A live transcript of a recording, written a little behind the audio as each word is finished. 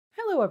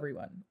Hello,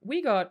 everyone.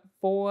 We got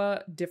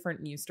 4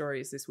 different news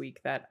stories this week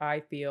that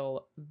I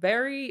feel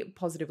very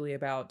positively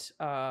about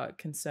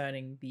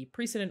concerning the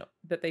precedent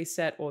that they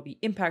set or the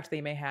impact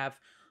they may have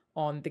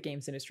on the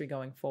games industry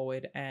going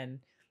forward. And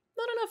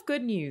not enough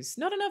good news,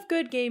 not enough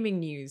good gaming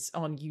news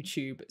on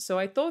YouTube. So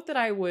I thought that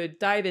I would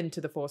dive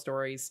into the 4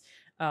 stories.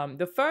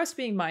 The first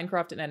being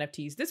Minecraft and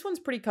NFTs. This one's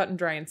pretty cut and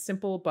dry and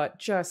simple, but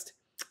just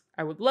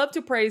I would love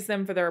to praise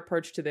them for their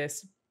approach to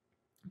this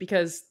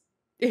because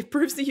it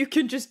proves that you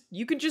can just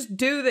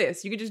do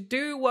this. You can just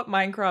do what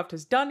Minecraft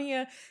has done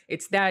here.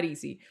 It's that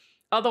easy.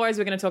 Otherwise,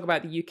 we're going to talk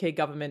about the UK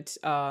government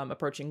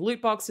approaching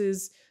loot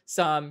boxes,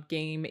 some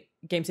games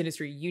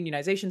industry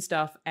unionization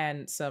stuff,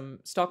 and some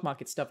stock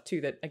market stuff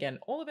too. That again,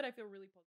 all of it I feel really positive.